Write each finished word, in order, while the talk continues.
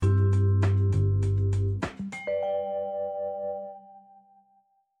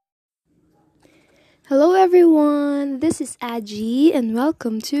Hello everyone, this is Aji and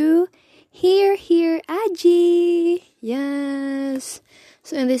welcome to Here Aji. Yes.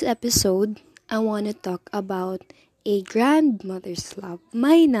 So in this episode, I want to talk about a grandmother's love,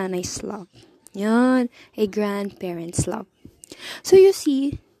 my nanay's love. Yan, a grandparent's love. So you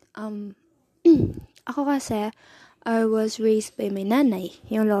see, ako kasi, I was raised by my nanay,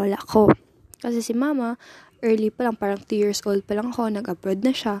 yung lola ko. Kasi si mama, early pa lang, parang 2 years old pa lang ako, nag-abroad na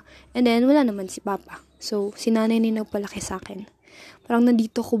siya. And then, wala naman si papa. So, si nanay na nagpalaki sa akin. Parang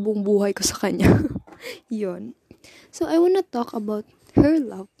nandito ko buong buhay ko sa kanya. Yun. So, I wanna talk about her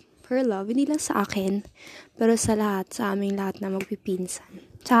love. Her love, hindi lang sa akin, pero sa lahat, sa aming lahat na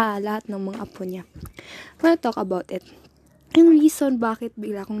magpipinsan. Sa lahat ng mga apo niya. I wanna talk about it. Yung reason bakit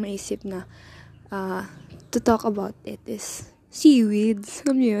bigla kong naisip na to talk about it is seaweeds.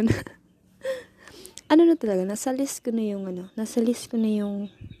 Alam niyo yun? Ano na talaga, nasalis ko na yung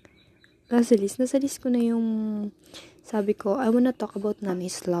sabi ko, I wanna talk about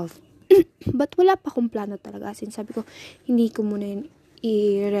nanay's love. But wala pa akong plano talaga. As in, sabi ko, hindi ko muna yun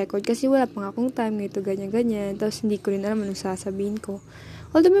i-record kasi wala pa nga akong time nito, ganyan-ganyan. Tapos hindi ko rin alam anong sasabihin ko.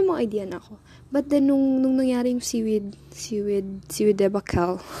 Although may mga idea na ako. But then, nung nangyari yung seaweed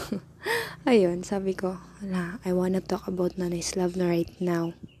debacle, ayun, sabi ko, I wanna talk about nanay's love na right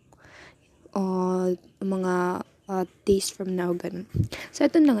now. O, mga days from now, ganun. So,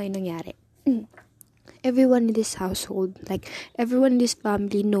 ito na nga yung nangyari. Everyone in this household, like, everyone in this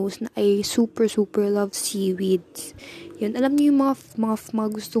family knows na I super love seaweeds. Yun, alam niyo yung mga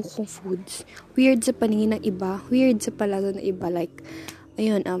gusto kong foods. Weird sa paningin ng iba. Weird sa palasa ng iba. Like,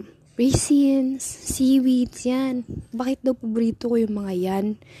 ayun, raisins, seaweeds, yan. Bakit daw paborito ko yung mga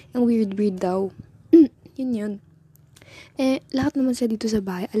yan? Ang weird daw. Yun. Lahat naman sila dito sa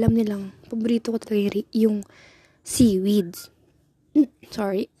bahay, alam nilang, paborito ko talaga yung seaweeds.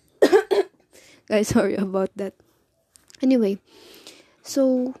 Sorry. Guys, sorry about that. Anyway,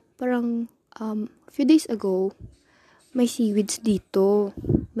 so, parang, a few days ago, may seaweeds dito.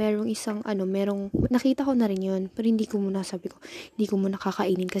 Nakita ko na rin yun, pero hindi ko muna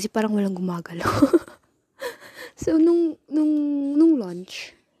kakainin kasi parang walang gumagalaw. So, nung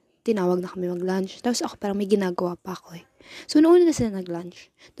lunch, tinawag na kami mag-lunch. Tapos ako parang may ginagawa pa ako eh. So, nauna na sila nag-lunch.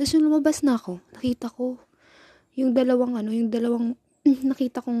 Tapos nung lumabas na ako, nakita ko yung dalawang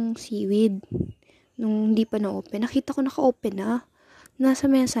nakita kong seaweed. Nung hindi pa na-open. Nakita ko naka-open na. Nasa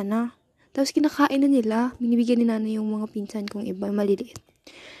mesa na. Tapos kinakain na nila. Binibigyan ni nanay yung mga pinsan kong iba, maliliit.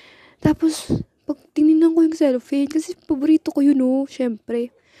 Tapos, pag tinignan ko yung cellophane, kasi paborito ko yun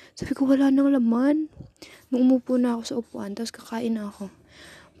syempre. Sabi ko, wala nang laman. Nung umupo na ako sa upuan, tapos kakain na ako.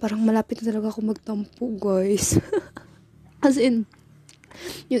 Parang malapit na talaga ako magtampo, guys. As in,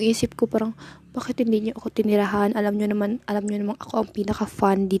 yung isip ko parang, bakit hindi niyo ako tinirahan? Alam niyo naman ako ang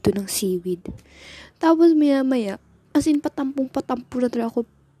pinaka-fan dito ng seaweed. Tapos maya, as in patampo na talaga ako,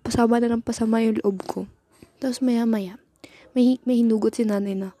 pasama yung loob ko. Tapos maya, may hinugot si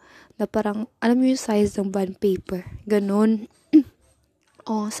nanay na parang, alam niyo yung size ng bond paper. Ganon.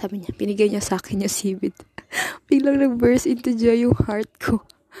 Sabi niya, pinigay niya sa akin yung seaweed. Biglang nag-burst into joy yung heart ko.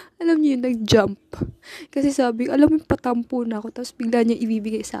 Alam niyo yun, nag-jump. Kasi sabi, alam mo, patampo na ako. Tapos bigla niya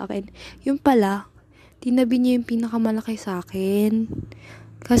ibibigay sa akin. Yung pala, tinabi niya yung pinakamalaki sa akin.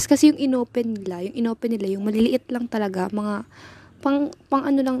 Kasi yung inopen nila, yung maliliit lang talaga, mga, pang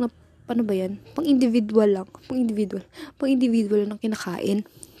ano lang na, paano ba yan? Pang individual lang kinakain.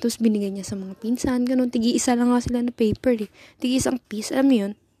 Tapos binigay niya sa mga pinsan, ganun, tigi-isa lang nga sila na paper tigi-isang piece, alam mo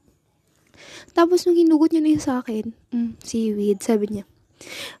yun? Tapos nung hinugot niya na yun sa akin, seaweed, sabi niya,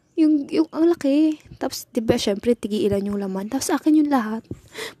 yung ang laki. Tapos, diba, syempre, tigi-ilan yung laman. Tapos, akin yung lahat.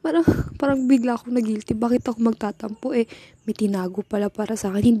 Parang bigla akong nag-guilty. Bakit ako magtatampo? May tinago pala para sa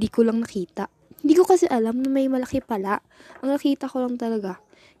akin. Hindi ko lang nakita. Hindi ko kasi alam na may malaki pala. Ang nakita ko lang talaga,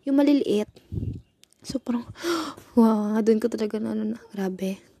 yung maliliit. So, parang, wow, doon ko talaga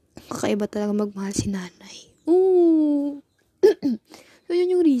grabe. Kakaiba talaga magmahal si nanay. Ooh. So,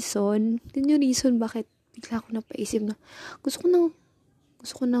 yun yung reason. Bakit bigla ako napaisip na gusto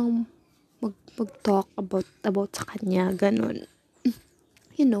ko nang mag-talk about sa kanya, ganun.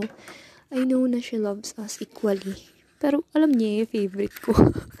 You know, I know na she loves us equally. Pero alam niya yung favorite ko.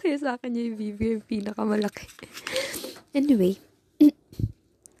 Kaya sa akin niya yung pinakamalaki. Anyway,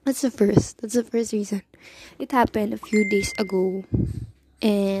 that's the first reason. It happened a few days ago.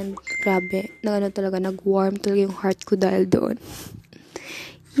 And, grabe, nag-warm talaga yung heart ko dahil doon.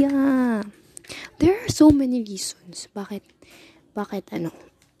 Yeah. There are so many reasons. Bakit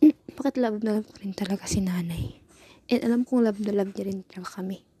love na love ko rin talaga si nanay. And alam kong love na love niya rin talaga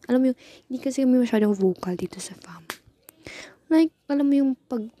kami. Alam mo yung, hindi kasi kami masyadong vocal dito sa fam. Like, alam mo yung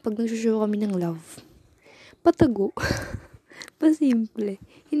pag nagsushow kami ng love, patago. Pasimple.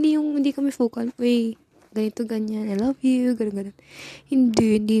 Hindi kami vocal, uy, ganito, ganyan, I love you, ganun.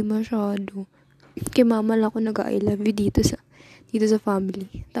 Hindi masyado. Kay mama lang ako nag-I love you dito sa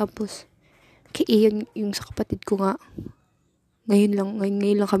family. Tapos, kay Ian, yung sa kapatid ko nga, ngayon lang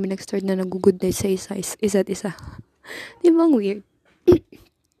kami nag-start na nag-good night sa isa't isa. Di ba ang weird?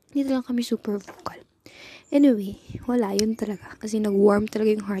 Dito lang kami super vocal. Anyway, wala, yun talaga. Kasi nag-warm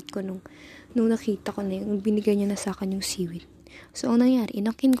talaga yung heart ko nung nakita ko na yung binigay niya na sa akin yung seaweed. So, ang nangyari,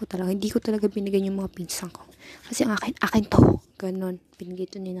 inakin ko talaga. Hindi ko talaga binigay yung mga pinsan ko. Kasi ang akin to. Ganon. Binigay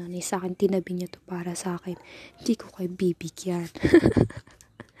to ni nanay sa akin. Tinabi niya to para sa akin. Hindi ko kayo bibigyan.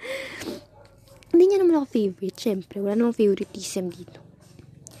 Hindi niya naman ako favorite. Siyempre, wala namang favoritism dito.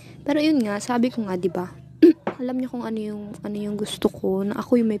 Pero yun nga, sabi ko nga, diba? Alam niya kung ano yung gusto ko. Na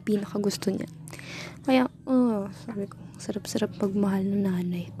ako yung may pinaka-gusto niya. Kaya, sabi ko, sarap-sarap pagmahal ng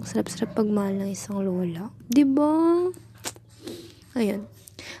nanay. Sarap-sarap pagmahal ng isang lola. Diba? Ayun.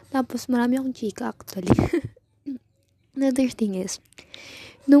 Tapos, marami akong chika actually. Another thing is,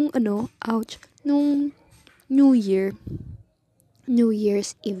 nung New Year's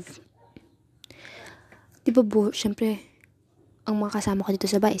Eve. Diba syempre, ang mga kasama ko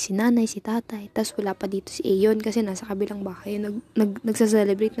dito sa bahay, si nanay, si tatay, tapos wala pa dito si Ayon kasi nasa kabilang bahay,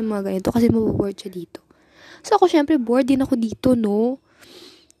 nagsa-celebrate ng mga ganito kasi maboboard siya dito. So ako syempre, bored din ako dito, no?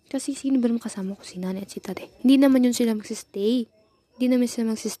 Kasi sino ba naman kasama ko? Si nanay at si tatay. Hindi naman yun sila magsistay. Hindi naman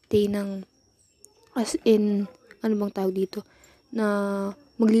sila magsistay ng, as in, ano bang tawag dito, na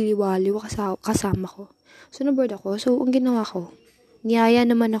magliliwaliw kasama ko. So, na-bored ako. So, ang ginawa ko, niyaya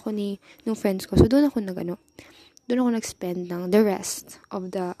naman ako ng friends ko. So, doon ako nag-spend ng the rest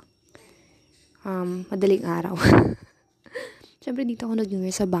of the madaling araw. Siyempre, dito ako nag-New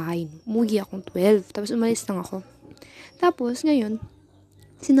Year sa bahay. Umuwi akong 12. Tapos, umalis lang ako. Tapos, ngayon,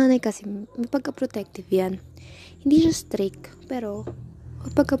 si nanay kasi, may pagka-protective yan. Hindi siya strict, pero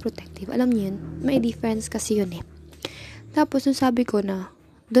pagka-protective. Alam niyo yun, may difference kasi yun eh. Tapos, nung sabi ko na,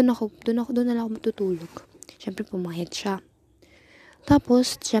 doon na lang ako matutulog. Siyempre, pumayag siya.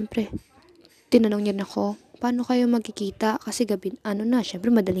 Tapos, siyempre, tinanong niya na ako, paano kayo magkikita? Kasi gabi,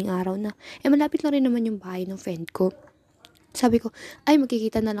 siyempre, madaling araw na. Malapit lang rin naman yung bahay ng friend ko. Sabi ko,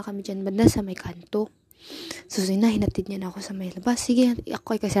 magkikita na lang kami dyan, banda sa may kanto. So, hinatid niya na ako sa may labas. Sige,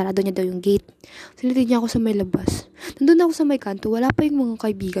 ako ay kasarado niya daw yung gate. Sinatid niya ako sa may labas. Nandun ako sa may kanto, wala pa yung mga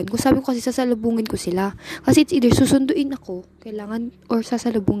kaibigan ko. Sabi ko kasi sasalubungin ko sila. Kasi it's either susunduin ako, or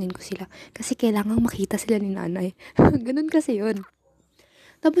sasalubungin ko sila. Kasi kailangan makita sila ni nanay. Ganun kasi yun.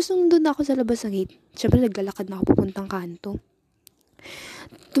 Tapos nung doon ako sa labas ng gate, syempre naglalakad na ako papuntang kanto.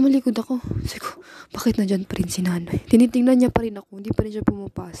 Tumalikod ako. Sabi ko, bakit nandyan pa rin si nanay? Tinitingnan niya pa rin ako, hindi pa rin siya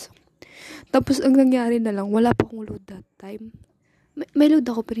pumapasok. Tapos, ang nangyari na lang, wala pa akong load that time. May load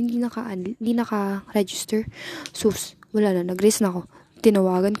ako, pero hindi naka-register. So, wala na, nag-raise na ako.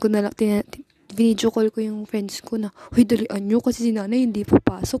 Tinawagan ko na lang, video call ko yung friends ko na, huy, dalian nyo, kasi si nanay hindi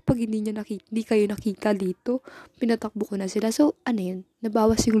papasok pag hindi kayo nakita dito. Pinatakbo ko na sila. So, yun,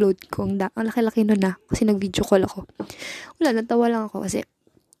 nabawas yung load ko. Ang laki-laki nun na, kasi nag-video call ako. Wala, natawa lang ako, kasi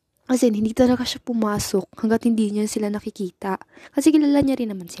hindi talaga siya pumasok hanggat hindi niya sila nakikita. Kasi kilala niya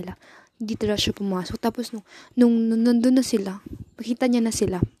rin naman sila. Hindi talaga siya pumasok. Tapos nung nandun na sila, makita niya na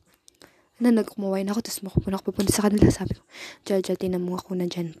sila, nagkumaway na ako, tapos makapupunta sa kanila, sabi ko, Jal, tinan mo ako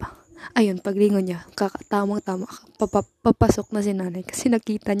na dyan pa. Ayun, paglingon niya, tamang-tama, papasok na si nanay, kasi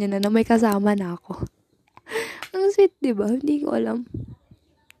nakita niya na may kasama na ako. Ang sweet, diba? Hindi ko alam.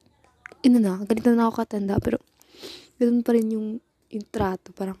 Ganito na ako katanda, pero ganun pa rin yung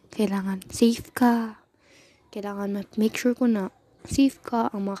trato, parang kailangan safe ka, kailangan make sure ko na safe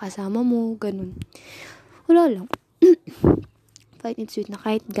ka, ang mga kasama mo, ganun. Wala lang. Fine and sweet na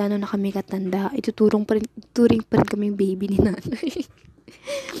kahit gano'n na kami katanda, turing pa rin kaming baby ni nanay.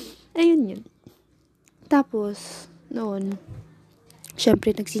 Ayun yun. Tapos, noon,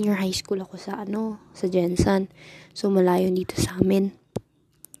 syempre nag-senior high school ako sa Jensan. So, malayo dito sa amin.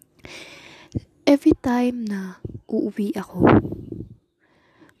 Every time na uuwi ako,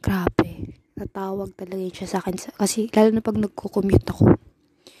 grabe, natawag talaga siya sa akin. Kasi, lalo na pag nagko-commute ako,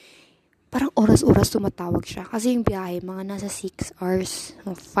 parang oras-oras tumatawag siya. Kasi yung biyahe, mga nasa 6 hours,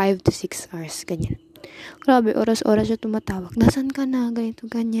 5 to 6 hours, ganyan. Grabe, oras-oras siya tumatawag. Nasaan ka na? Ganito,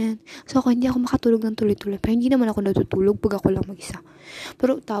 ganyan. So, hindi ako makatulog ng tuloy-tuloy. Pero hindi naman ako natutulog pag ako lang mag-isa.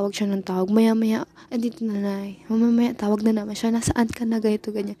 Pero tawag siya ng tawag. Maya-maya, andito na nanay. Mamaya, tawag na naman siya. Nasaan ka na?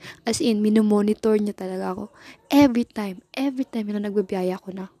 Ganito, ganyan. As in, minomonitor niya talaga ako. Every time na nagbabiyaya ako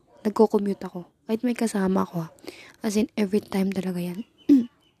na, nagko-commute ako. Kahit may kasama ako. As in, every time talaga yan.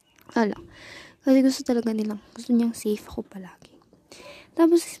 Kasi gusto niyang safe ako palagi.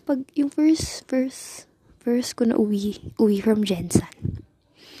 Tapos, pag yung first first ko na uwi from Jensan.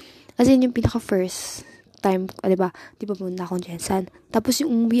 Kasi yun yung pinaka-first time, diba? Diba muna akong Jensan. Tapos yung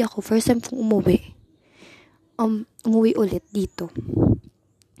umuwi ako, first time kong umuwi ulit dito.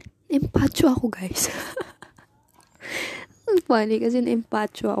 Empacho ako, guys. Ang funny kasi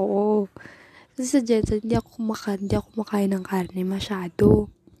na-empacho ako. Kasi sa Jensen, hindi ako kumakain ng karne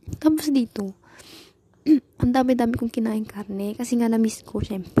masyado. Tapos dito, ang dami-dami kong kinain karne. Kasi nga na-miss ko,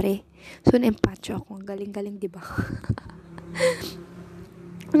 syempre. So, na-empacho ako. Ang galing-galing, diba?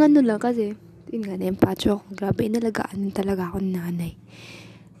 Ang ano lang kasi, yun nga, na-empacho ako. Grabe, inalagaan talaga ako ni nanay.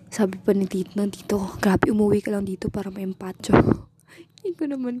 Sabi pa ni tito, grabe, umuwi ka lang dito para ma-empacho. Hindi ko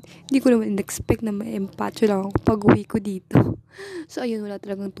naman in-expect na ma-empacho lang ako pag uwi ko dito. So, ayun, wala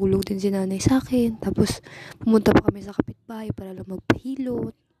talagang tulog din si nanay sa akin. Tapos, pumunta pa kami sa kapitbahay para lang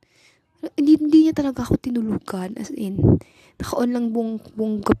magpahilot. Hindi niya talaga ako tinulugan, as in, naka-on lang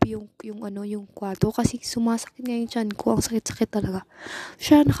buong gabi yung kwarto kasi sumasakit nga yung tiyan ko, ang sakit-sakit talaga.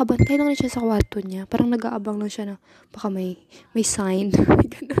 Siya, nakabantay lang siya sa kwarto niya, parang nag-aabang lang siya na baka may sign,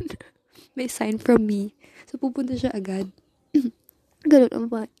 ganun, may sign from me, so pupunta siya agad, ganun, ano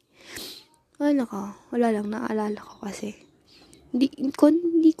ba, wala lang, naaalala ko kasi, hindi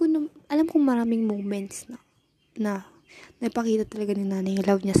ko na, alam kong maraming moments na napakita talaga ni nanay yung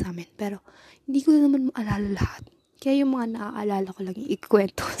love niya sa amin. Pero, hindi ko na naman maalala lahat. Kaya yung mga naaalala ko lang yung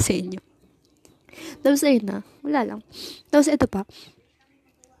ikwento sa inyo. Tapos, ayun na. Wala lang. Tapos, ito pa.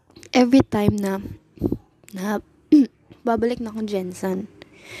 Every time na babalik na akong Jensan,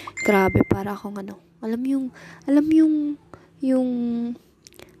 grabe, para akong alam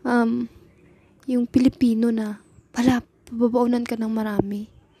yung Pilipino na, pababaunan ka ng marami.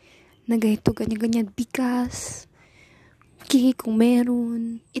 Na ganito, ganyan, bigas, cake kung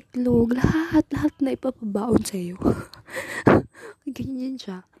meron, itlog, lahat na ipapabaon sa'yo. Ganyan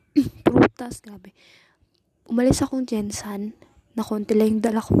siya. Prutas, grabe. Umalis akong Jensan, na konti lang yung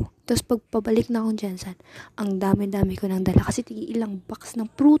dala ko. Tapos pagpabalik na akong Jensan, ang dami-dami ko ng dala. Kasi ilang box ng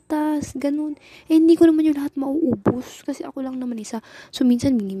prutas, ganun. Hindi ko naman yung lahat mauubos. Kasi ako lang naman isa. So,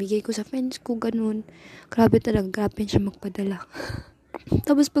 minsan, binibigay ko sa friends ko, ganun. Grabe siya magpadala.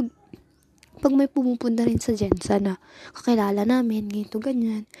 Tapos pag may pumupunta rin sa Jensa na kakilala namin,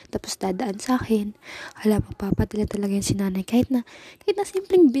 ganyan, tapos dadaan sa akin, magpapadala talaga yung si nanay, kahit na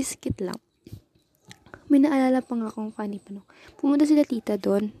simpleng biscuit lang. May naalala pa nga akong funny pa pumunta sila tita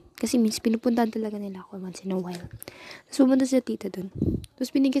doon, kasi pinupuntahan talaga nila ako once in a while. Tapos pumunta sila tita doon,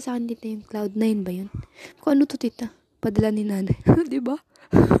 tapos binigay sa akin dito yung Cloud9 ba yun? Kung ano to tita? Padala ni nanay. Diba?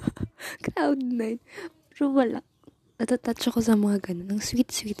 Cloud9. Pero wala. Natatouch ako sa mga ganun. Ang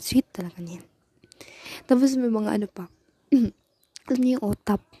sweet talaga niyan. Tapos may mga pa. Alam niyo yung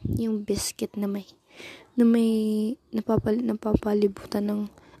OTAP, yung biscuit na may napapalibutan ng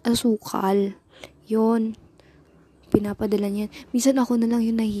asukal. Yun. Pinapadala niyan. Minsan ako na lang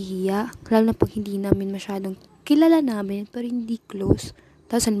yung nahihiya. Lalo na pag hindi namin masyadong kilala namin, pero hindi close.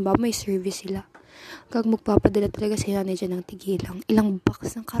 Tapos halimbawa may service sila. Kag magpapadala talaga si nanay dyan ng tigilang. Ilang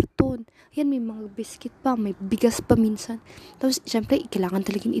box ng karton. Yan, may mga biscuit pa, may bigas pa minsan. Tapos, syempre, kailangan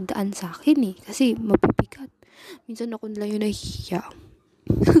talagang idaan sa akin kasi mabibigat. Minsan ako na lang yung nahihiya.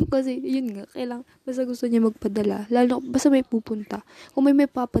 Kasi, yun nga, basta gusto niya magpadala. Lalo, basta may pupunta. Kung may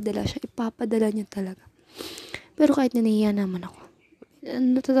papadala siya, ipapadala niya talaga. Pero kahit nahihiya naman ako,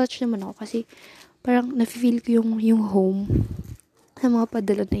 natatouch naman ako kasi parang nafe-feel ko yung home sa mga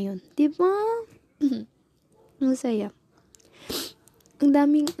padala na yun. Diba? Ang saya. Ang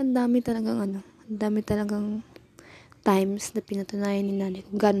dami talagang times na pinatunayan ni nanay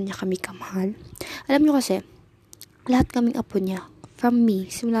kung gano'n niya kami kamahal. Alam niyo kasi, lahat kaming apo niya, from me,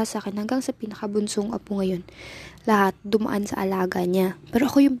 simula sa akin hanggang sa pinakabunsong apo ngayon, lahat dumaan sa alaga niya. Pero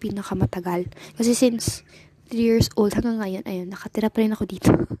ako yung pinakamatagal. Kasi since 3 years old hanggang ngayon, ayun, nakatira pa rin ako dito.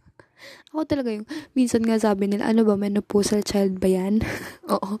 Ako talaga yung, minsan nga sabi nila, ano ba, menopausal child ba yan?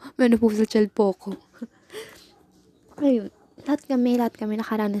 Oo, menopausal child po ako. Ayun, lahat kami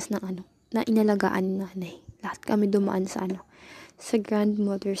nakaranas ng na inalagaan ni nanay. Lahat kami dumaan sa sa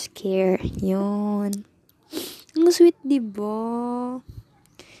grandmother's care. Yun. Ang sweet, diba?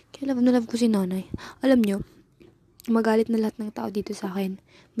 Kaya love ko si nanay. Alam nyo, magalit na lahat ng tao dito sa akin.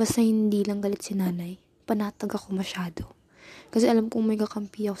 Basta hindi lang galit si nanay. Panatag ako masyado. Kasi alam kong may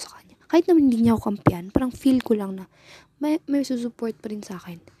kakampi ako sa kanya. Kahit naman hindi niya ako kampiyan, parang feel ko lang na may susupport pa rin sa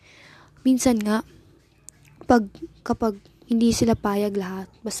akin. Minsan nga, kapag hindi sila payag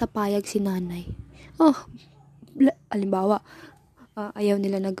lahat, basta payag si nanay. Halimbawa, ayaw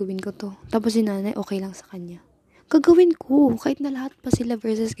nila na gawin ko to. Tapos si nanay, okay lang sa kanya. Gagawin ko, kahit na lahat pa sila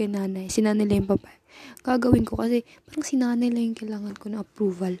versus kay nanay. Si nanay lang yung papay. Gagawin ko kasi parang si nanay lang yung kailangan ko na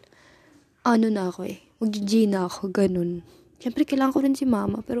approval. Na ako mag-G na ako, ganun. Siyempre, kailangan ko rin si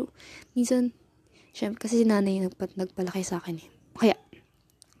mama, pero minsan, siyempre, kasi si nanay yung nagpalaki sa akin eh. Kaya,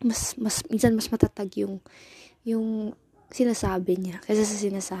 minsan mas matatag yung sinasabi niya, kaysa sa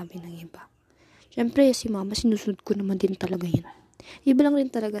sinasabi ng iba. Siyempre, si mama, sinusunod ko naman din talaga yun. Iba lang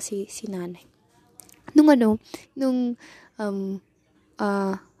rin talaga si nanay. Nung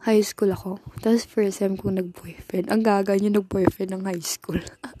high school ako, tapos first time kong nag-boyfriend. Ang gaga niyo nag-boyfriend ng high school.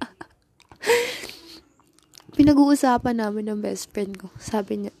 Pinag-uusapan namin ng best friend ko.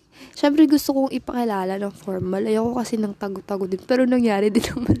 Sabi niya, syempre gusto kong ipakilala ng formal. Ayoko kasi ng tago-tago din. Pero nangyari din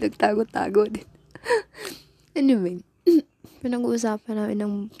naman nagtago-tago din. Anyway, pinag-uusapan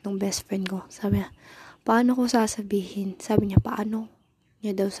namin ng best friend ko. Sabi niya, paano ko sasabihin? Sabi niya, paano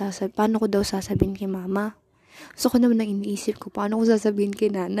ko daw sasabihin kay mama? So, ko naman nang iniisip ko, paano ko sasabihin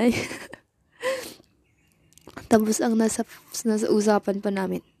kay nanay? Tapos, ang nasa usapan pa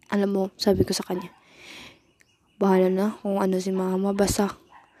namin, alam mo, sabi ko sa kanya, bahala na kung ano si mama, basta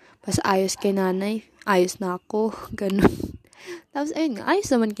ayos kay nanay, ayos na ako, ganun. Tapos, ayun nga, ayos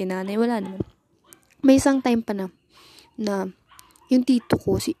naman kay nanay, wala naman. May isang time pa na yung tito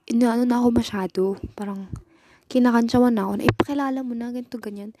ko, na ako masyado, parang, kinakantsawan na ako na ipakilala mo na, ganito,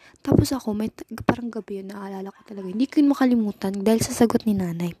 ganyan. Tapos ako, parang gabi yun, naalala ko talaga. Hindi ko yun makalimutan dahil sa sagot ni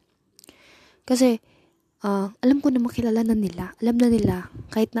nanay. Kasi, alam ko na makilala na nila. Alam na nila,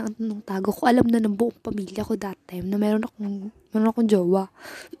 kahit na anong tago ko, alam na ng buong pamilya ko that time na meron akong jowa.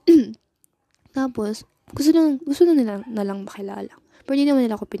 Tapos, gusto na nila na lang makilala. Pero hindi naman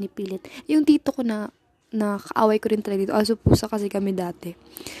nila ako pinipilit. Yung tito ko na kaaway ko rin talaga dito. Aso pusa kasi kami dati.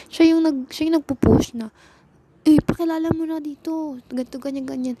 Siya yung nagpo-push na, pakilala mo na dito. Ganito, ganyan,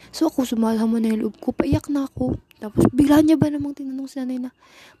 ganyan. So, ako, sumalha mo na yung loob ko. Paiyak na ako. Tapos, bigla niya ba namang tinanong si nanay na,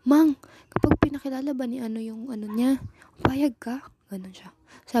 Mang, kapag pinakilala ba ni yung niya? Payag ka? Ganon siya.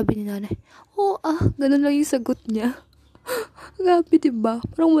 Sabi ni nanay, ganon lang yung sagot niya. Grabe, diba?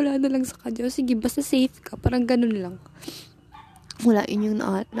 Parang wala na lang sa kanya. Sige, basta safe ka. Parang ganon lang. Wala, yun yung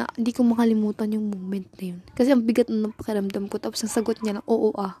hindi ko makalimutan yung moment na yun. Kasi ang bigat ng pakiramdam ko. Tapos, ang sagot niya na,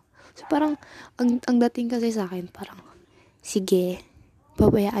 So, parang, ang dating kasi sa akin, parang, sige,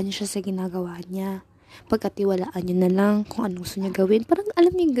 pabayaan niyo siya sa ginagawa niya. Pagkatiwalaan niyo na lang kung anong gusto niya gawin. Parang,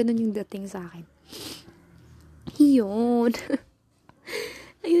 alam niyo, ganun yung dating sa akin. Yun.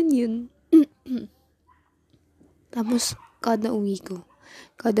 Ayun yun. Tapos, kada uwi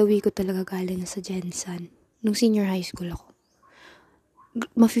ko talaga galing sa Jensen. Nung senior high school ako.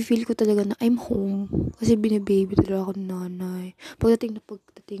 Mafe-feel ko talaga na I'm home. Kasi binibaby talaga ako ng nanay.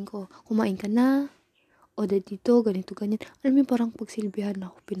 Pagdating ko, kumain ka na? O dito, ganito, ganyan. Alam mo, parang pagsilbihan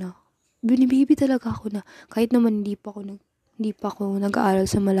ako, binibaby talaga ako na, kahit naman hindi pa ako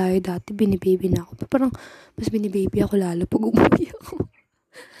nag-aaral sa malayo dati, binibaby na ako. Parang, mas binibaby ako lalo pag umuwi ako.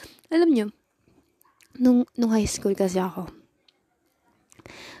 Alam nyo, nung high school kasi ako,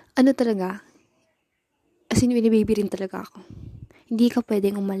 talaga, as in, binibaby rin talaga ako. Hindi ka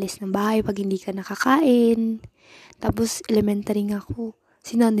pwedeng umalis ng bahay pag hindi ka nakakain. Tapos, elementary nga ako.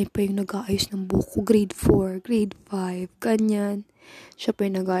 Si nanay pa yung nag-aayos ng buhok ko. Grade 4, grade 5, ganyan. Siya pa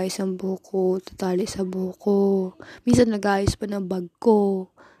yung nag-aayos ng buhok ko, tatali sa buhok ko. Minsan nag-aayos pa ng bag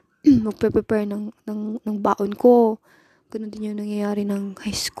ko. Magpe-prepare ng baon ko. Ganun din yung nangyayari ng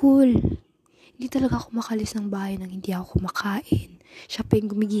high school. Hindi talaga ako makalis ng bahay nang hindi ako kumakain. Siya pa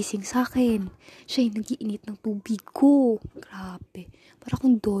yung gumigising sa akin. Siya yung nag-iinit ng tubig ko. Grabe. Para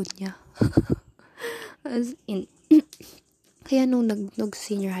akong donya. As in. Kaya nung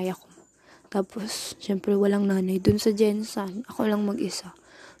nag-senior high ako, tapos, syempre, walang nanay. Dun sa Jensen, ako lang mag-isa.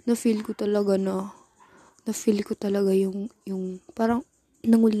 Na-feel ko talaga yung parang,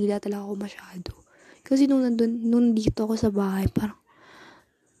 nangulila talaga ako masyado. Kasi nung dito ako sa bahay, parang,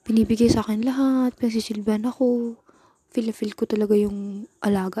 binibigay sa akin lahat, pinagsisilbihan ako, feel ko talaga yung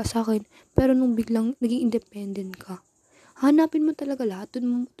alaga sa akin. Pero nung biglang naging independent ka, hanapin mo talaga lahat,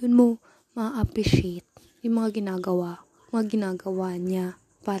 dun mo ma-appreciate yung mga ginagawa niya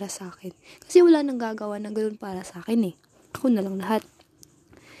para sa akin. Kasi wala nang gagawa ng ganun para sa akin eh. Ako na lang lahat.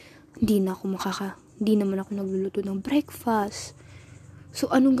 Hindi naman ako nagluluto ng breakfast.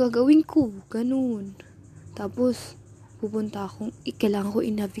 So, anong gagawin ko? Ganun. Tapos, kailangan ko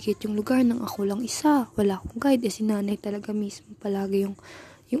i-navigate yung lugar ng ako lang isa. Wala akong guide. Si nanay talaga mismo palagi yung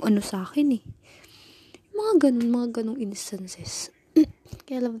sa akin eh. Mga ganung instances.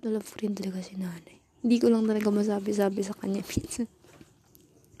 Kaya love rin talaga si nanay. Hindi ko lang talaga masabi-sabi sa kanya minsan.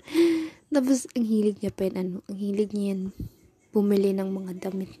 Tapos, ang hilig niya bumili ng mga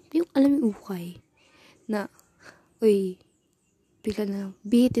damit. Yung, alam yung ukay. Na, bigla na,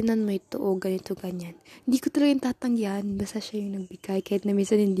 tinan mo ito, ganito, ganyan. Hindi ko talaga yung tatanggihan, basta siya yung nagbigay, kahit na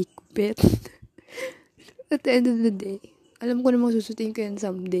minsan hindi ko bet. At the end of the day, alam ko namang susutin ko yan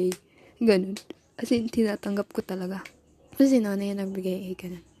someday. Ganun. As in, tinatanggap ko talaga. Kasi nanay yung nagbigay,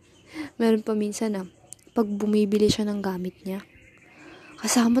 ganun. Meron pa minsan na, pag bumibili siya ng gamit niya,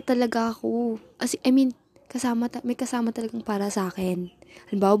 kasama talaga ako. May kasama talagang para sa akin.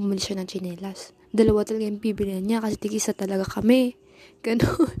 Halimbawa, bumili siya ng tsinelas. 2 talaga yung bibilihan niya kasi tig-isa talaga kami.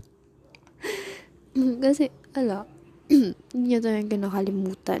 Ganun. Kasi, hindi niya talagang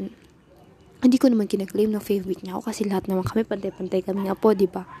kinakalimutan. Hindi ko naman kinaklaim na favorite niya ako kasi lahat naman kami pantay-pantay kami nga po,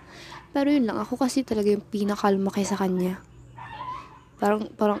 diba? Pero yun lang, ako kasi talaga yung pinakalumaki sa kanya. Parang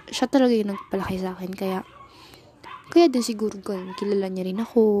siya talaga yung nagpalaki sa akin, kaya din siguro ganun, kilala niya rin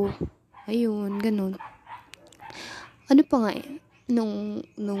ako. Ayun, ganun. Ano pa nga nung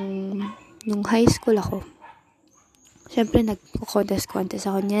high school ako, syempre nagko-contest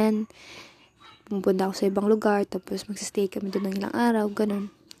ako niyan. Pumunta ako sa ibang lugar, tapos magsistay kami doon ng ilang araw,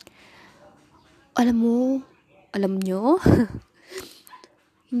 ganun. Alam nyo,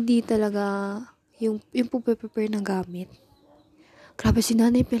 hindi talaga yung prepare ng gamit. Grabe, si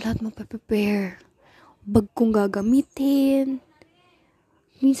nanay pa lahat magpe-prepare. Bag kong gagamitin.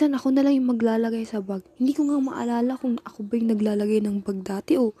 Minsan ako na lang yung maglalagay sa bag. Hindi ko nga maalala kung ako ba yung naglalagay ng bag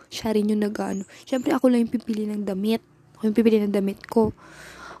dati o siya rin yung nag-ano. Siyempre ako lang yung pipili ng damit. Ako yung pipili ng damit ko.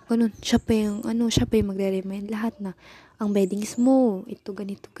 Ganun, siya pa yung magre-remind lahat na ang beddings mo, ito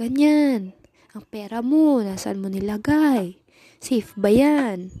ganito ganyan. Ang pera mo, nasaan mo nilagay? Safe ba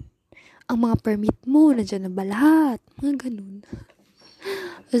yan? Ang mga permit mo, nandiyan na ba lahat? Mga ganun.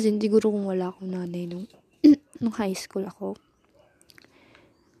 Kasi siguro kung wala akong nanay nung high school ako,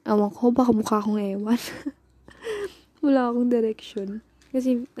 ko, baka mukha akong ewan. Wala akong direction.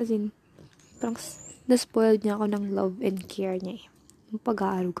 Kasi, parang na-spoiled niya ako ng love and care niya eh. Yung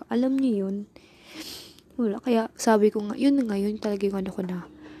pag-aaruga. Alam niyo yun. Wala. Kaya sabi ko nga, yun talaga yung ko na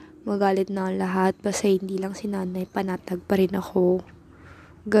magalit na ang lahat. Basta hindi lang si nanay, panatag pa rin ako.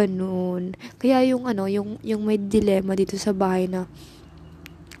 Ganun. Kaya yung may dilema dito sa bahay na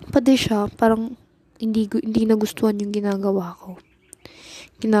pati siya, parang hindi nagustuhan yung ginagawa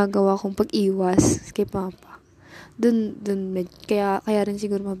kong pag-iwas kay papa. Kaya rin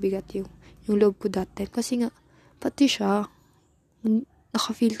siguro mabigat yung loob ko dati. Kasi nga, pati siya,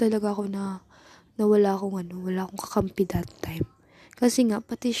 naka-feel talaga ako na wala akong kakampi that time. Kasi nga,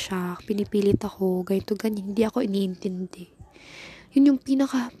 pati siya, pinipilit ako, ganito, ganyan, hindi ako iniintindi. Yun yung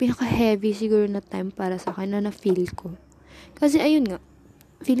pinaka-heavy siguro na time para sa akin na na-feel ko. Kasi ayun nga,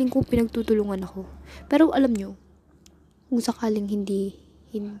 feeling ko pinagtutulungan ako. Pero alam nyo, kung sakaling hindi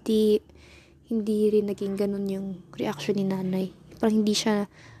rin naging ganun yung reaction ni nanay. Parang hindi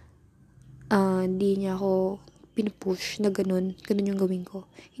niya ako pinupush na ganun yung gawin ko.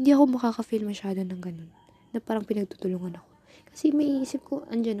 Hindi ako makaka-feel masyado ng ganun. Na parang pinagtutulungan ako. Kasi may isip ko,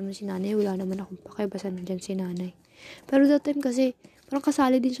 andyan naman si nanay, wala naman akong pake, basta nandyan si nanay. Pero that time kasi, parang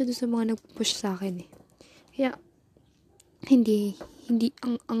kasali din siya doon sa mga nagpupush sa akin eh. Kaya, hindi,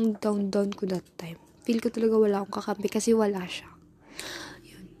 ang down ko that time. Feel ko talaga wala akong kakampi kasi wala siya.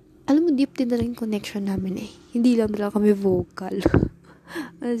 Yun. Alam mo, deep din na rin connection namin eh. Hindi lang kami vocal.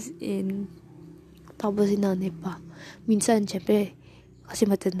 As in, tapos si nanay pa. Minsan, syempre, kasi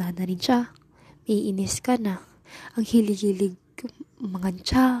matanda na rin siya. Iinis ka na. Ang hilig-hilig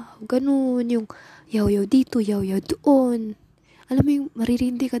mangansya, ganun, yung yaw-yaw dito, yaw-yaw doon. Alam mo yung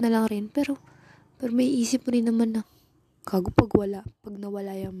maririndi ka na lang rin, pero may isip mo rin naman na, pag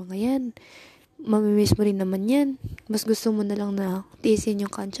nawala yung mga yan, mamimiss mo rin naman yan. Mas gusto mo na lang na tiisin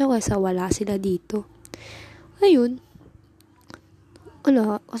yung kansya kaysa wala sila dito. Ayun.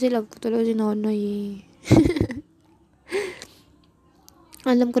 Wala, kasi love ko talaga si nanay.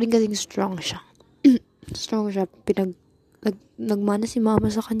 Alam ko rin kasing strong siya. Nagmana si mama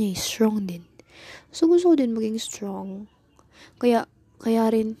sa kanya, strong din. So, gusto ko din maging strong. Kaya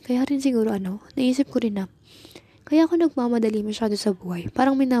rin siguro, naisip ko rin na, kaya ako nagmamadali masyado sa buhay.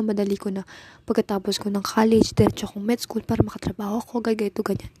 Parang minamadali ko na pagkatapos ko ng college, diretso akong med school para makatrabaho ako, ganyan.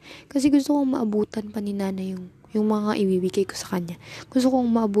 Kasi gusto kong maabutan pa ni nanay yung mga ibibigay ko sa kanya. Gusto kong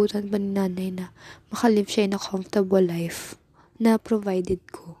maabutan pa ni nanay na makalive siya in a comfortable life na provided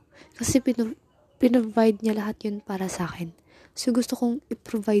ko. Kasi pinrovide niya lahat yun para sa akin. So, gusto kong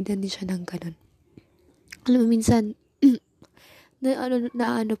i-provide din siya ng ganun. Alam mo, minsan,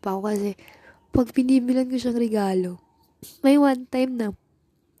 na pa ako kasi, pag binibilan ko siyang regalo, may one time na,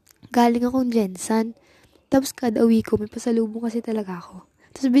 galing akong Jensen, tapos kada uwi ko, may pasalubong kasi talaga ako.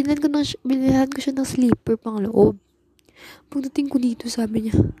 Tapos binilhan ko siya ng sleeper pang loob. Pagdating ko dito, sabi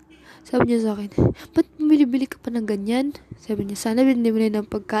niya sa akin, ba't bumili ka pa ng ganyan? Sabi niya, sana binili mo na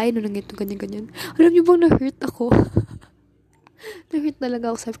ng pagkain o ng ito, ganyan. Alam niyo bang na-hurt ako? Na-hurt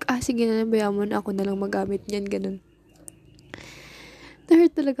talaga ako. Sabi ko, sige na, bayaan mo na, ako na lang magamit niyan, ganun.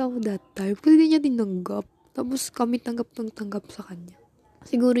 Na-hurt talaga ako that time. Kasi hindi niya tinanggap. Tapos kami tanggap sa kanya.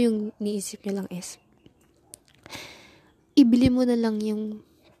 Siguro yung niisip niya lang is, ibili mo na lang yung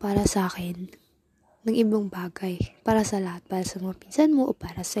para sa akin ng ibang bagay. Para sa lahat. Para sa mga pinsan mo o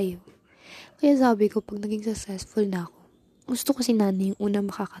para sa'yo. Kaya sabi ko, pag naging successful na ako, gusto ko si nanay yung una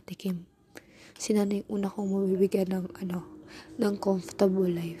makakatikim. Si nanay yung una kong mabibigyan ng comfortable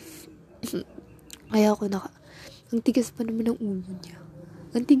life. Kaya ako ang tigas pa naman ng ulo niya.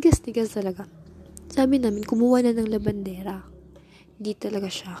 Ang tigas talaga. Sabi namin, kumuha na ng labandera. Hindi talaga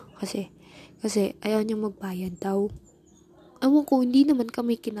siya. Kasi ayaw niya magbayad daw. Ewan ko, hindi naman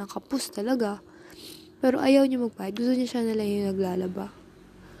kami kinakapos talaga. Pero ayaw niya magbayad. Gusto niya siya nalang yung naglalaba.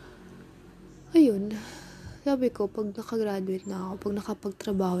 Ayun. Sabi ko, pag nakagraduate na ako, pag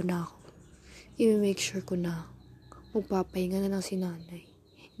nakapagtrabaho na ako, i-make sure ko na magpapahinga na lang si nanay.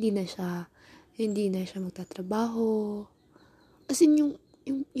 Hindi na siya magtatrabaho. As in, yung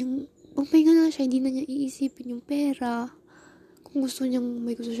pagpahinga na lang siya, hindi na niya iisipin yung pera. Kung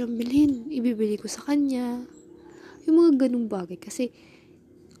may gusto siyang bilhin, ibibili ko sa kanya. Yung mga ganung bagay. Kasi,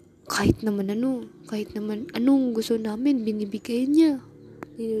 kahit naman anong gusto namin, binibigay niya.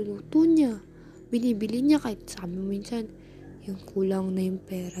 Niluluto niya. Binibili niya kahit sabi mo minsan, yung kulang na yung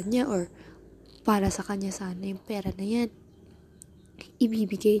pera niya or para sa kanya sana yung pera na yan.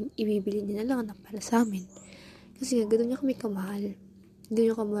 Ibibili niya na lang na para sa amin. Kasi nga, gano'n niya kami kamahal. Hindi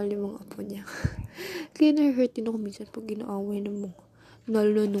niya kamahal yung mga apo niya. Kaya na-hurt din ako minsan pag inaaway ng mga,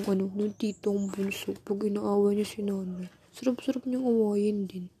 lalo na nung titong bunso, pag inaaway niya si nanay. Sarap-sarap niyang awayin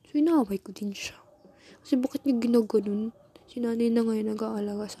din. So, inaaway ko din siya. Kasi bakit niya ginaganon? Si nanay na ngayon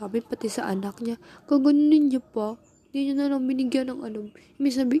nag-aalaga sa amin, pati sa anak niya. Kaganunin niya pa. Hindi niya na lang binigyan ng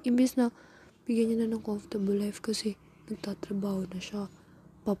imbis na bigyan niya na ng comfortable life kasi nagtatrabaho na siya.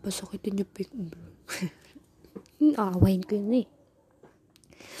 Papasakitin niya pa yung ulo. Aawain ko yun eh.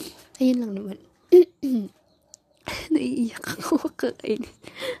 Ayun lang naman. Naiiyak ako kakainis.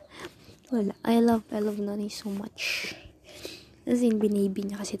 Wala. I love nanay so much. As in, binibi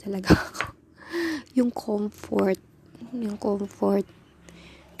niya kasi talaga ako. Yung comfort,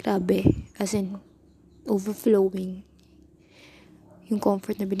 grabe, as in, overflowing, yung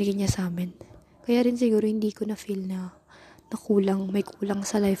comfort na binigyan niya sa amin. Kaya rin siguro hindi ko na feel na may kulang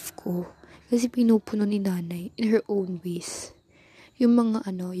sa life ko, kasi pinupuno ni nanay in her own ways. Yung mga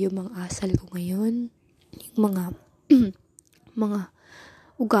asal ko ngayon, yung mga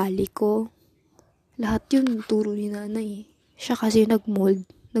ugali ko, lahat yun turo ni nanay. Siya kasi nagmold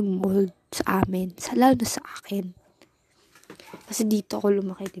sa amin, lalo na sa akin. Kasi dito ako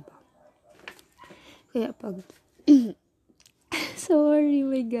lumaki, diba? Kaya pag sorry,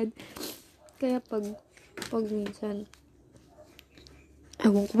 my God. Kaya pag minsan,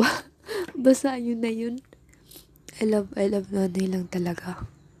 ewan ko ba, basta yun na yun. I love nanay lang talaga.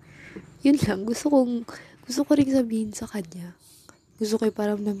 Yun lang, gusto ko rin sabihin sa kanya. Gusto ko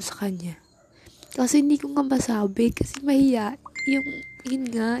iparamdam sa kanya. Kasi hindi ko nga masabi, kasi mahiya. Yun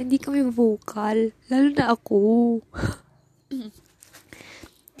nga, hindi kami vocal. Lalo na ako.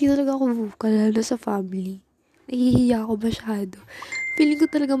 Hindi talaga ako vocal, lalo sa family. Nahihiya ako masyado. Feeling ko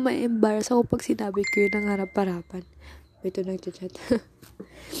talaga ma-embarrass ako pag sinabi ko yun ng harap-harapan. Ito nag-chat.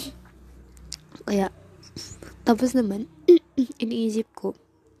 Kaya, tapos naman, iniisip ko,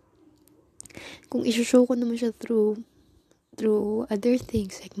 kung isushow ko naman siya through other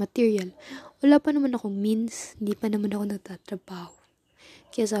things, like material, wala pa naman akong means, hindi pa naman ako nagtatrabaho.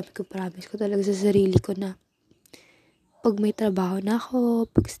 Kaya sabi ko, promise ko talaga sa sarili ko na, pag may trabaho na ako,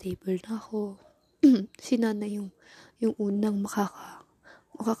 pag stable na ako, si nanay yung unang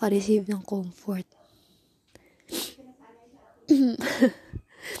makaka-receive ng comfort.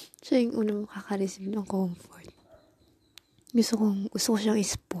 Siya yung unang makaka-receive ng comfort. Gusto ko siyang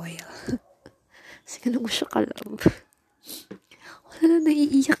spoil. Kasi ganun ko siya ka-love. Wala na,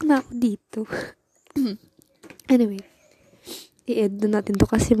 naiiyak na ako dito. Anyway, i-end na natin to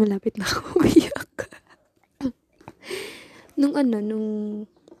kasi malapit na ako umiyak. Nung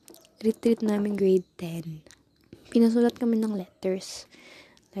retreat namin grade 10, pinasulat kami ng letters.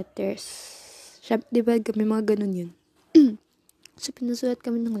 Siya, diba kami mga ganun yun? So, pinasulat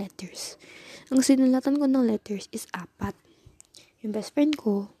kami ng letters. Ang sinulatan ko ng letters is 4. Yung best friend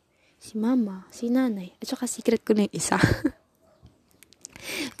ko, si mama, si nanay, at saka secret ko na yung isa.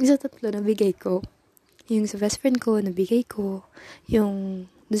 Yung sa 3, nabigay ko. Yung sa best friend ko, nabigay ko. Yung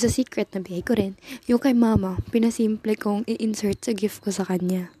doon sa secret, nabigay ko rin. Yung kay mama, pinasimple kong i-insert sa gift ko sa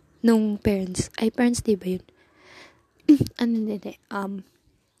kanya. Nung parents day ba yun?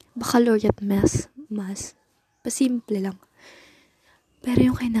 Baccalaureate mass. Pasimple lang. Pero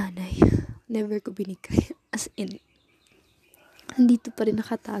yung kay nanay, never ko binigay. As in, nandito pa rin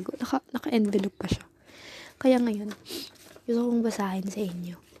nakatago. Naka-envelope pa siya. Kaya ngayon, gusto kong basahin sa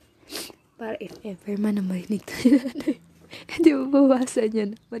inyo. Para if ever man na marinig to si nanay. Hindi mababasa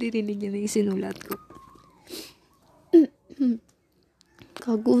niya na. Maririnig niya na yung sinulat ko.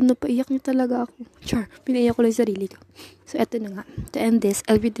 Kago, napaiyak niya talaga ako. Char, pinaiyak ko lang yung sarili ko. So, eto na nga. To end this,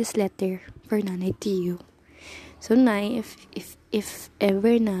 I'll read this letter for nanay to you. So, Nay, if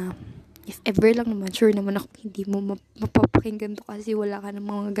ever lang naman, sure naman ako hindi mo mapapakinggan to kasi wala ka ng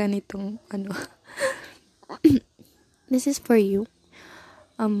mga ganitong, This is for you.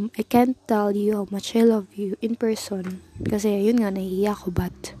 I can't tell you how much I love you in person. Kasi, yun nga, nahihiya ko,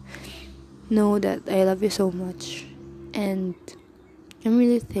 but know that I love you so much. And, I'm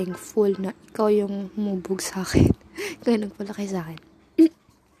really thankful na ikaw yung humubog sa akin. Kaya nagpalaki sa akin.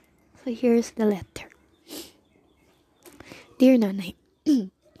 So, here's the letter. Dear Nanay,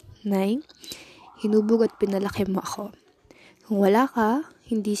 Nay, hinubog at pinalaki mo ako. Kung wala ka,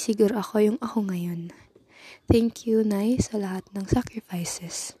 hindi siguro ako yung ako ngayon. Thank you, Nay, sa lahat ng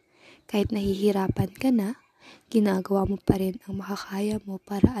sacrifices. Kahit nahihirapan ka na, ginagawa mo pa rin ang makakaya mo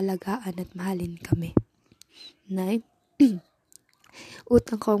para alagaan at mahalin kami. Nay,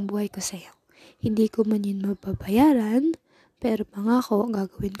 utang ko ang buhay ko sa'yo. Hindi ko man yun mababayaran, pero pangako,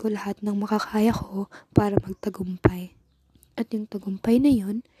 gagawin ko lahat ng makakaya ko para magtagumpay. At yung tagumpay na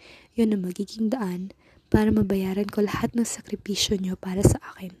yun ang magiging daan para mabayaran ko lahat ng sakripisyo nyo para sa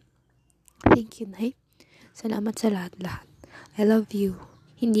akin. Thank you, Nay. Salamat sa lahat-lahat. I love you.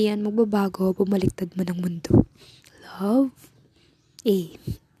 Hindi yan magbabago, bumaliktad man ang mundo. Love, A.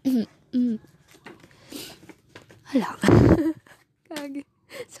 Hala. Kage.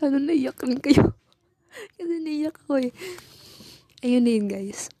 Sana naiyak rin kayo. Kasi naiyak ako eh. Ayun na yun,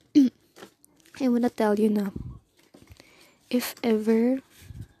 guys. I wanna tell you na, if ever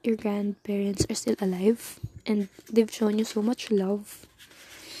your grandparents are still alive and they've shown you so much love,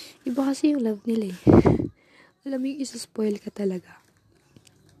 iba kasi yung love nila eh. Alam mo yung isa-spoil ka talaga.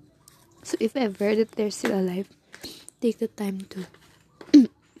 So if ever that they're still alive, take the time to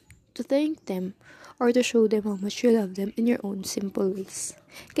thank them or to show them how much you love them in your own simple ways.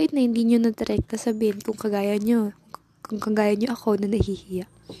 Kahit na hindi nyo na-direkta sabihin kung kagaya nyo ako na nahihiya.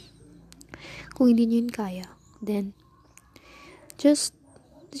 Kung hindi nyo yun kaya, then just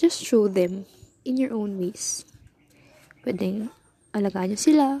show them in your own ways. Pwedeng alagaan nyo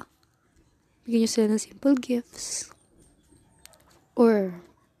sila, bigyan nyo sila ng simple gifts, or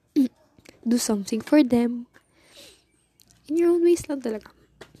do something for them. In your own ways lang talaga.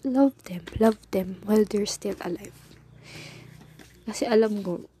 Love them while they're still alive. Kasi alam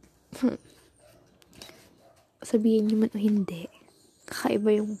ko, sabihin nyo man o hindi,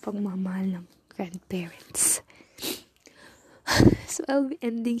 kakaiba yung pagmamahal ng grandparents. So, I'll be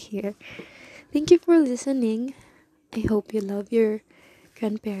ending here. Thank you for listening. I hope you love your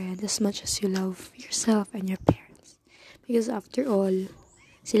grandparents as much as you love yourself and your parents. Because after all,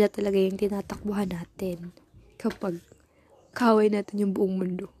 sila talaga yung tinatakbuhan natin kapag kaway natin yung buong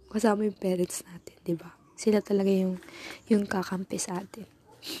mundo. Kasama yung parents natin, diba? Sila talaga yung kakampi sa atin.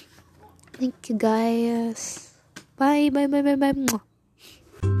 Thank you, guys. Bye.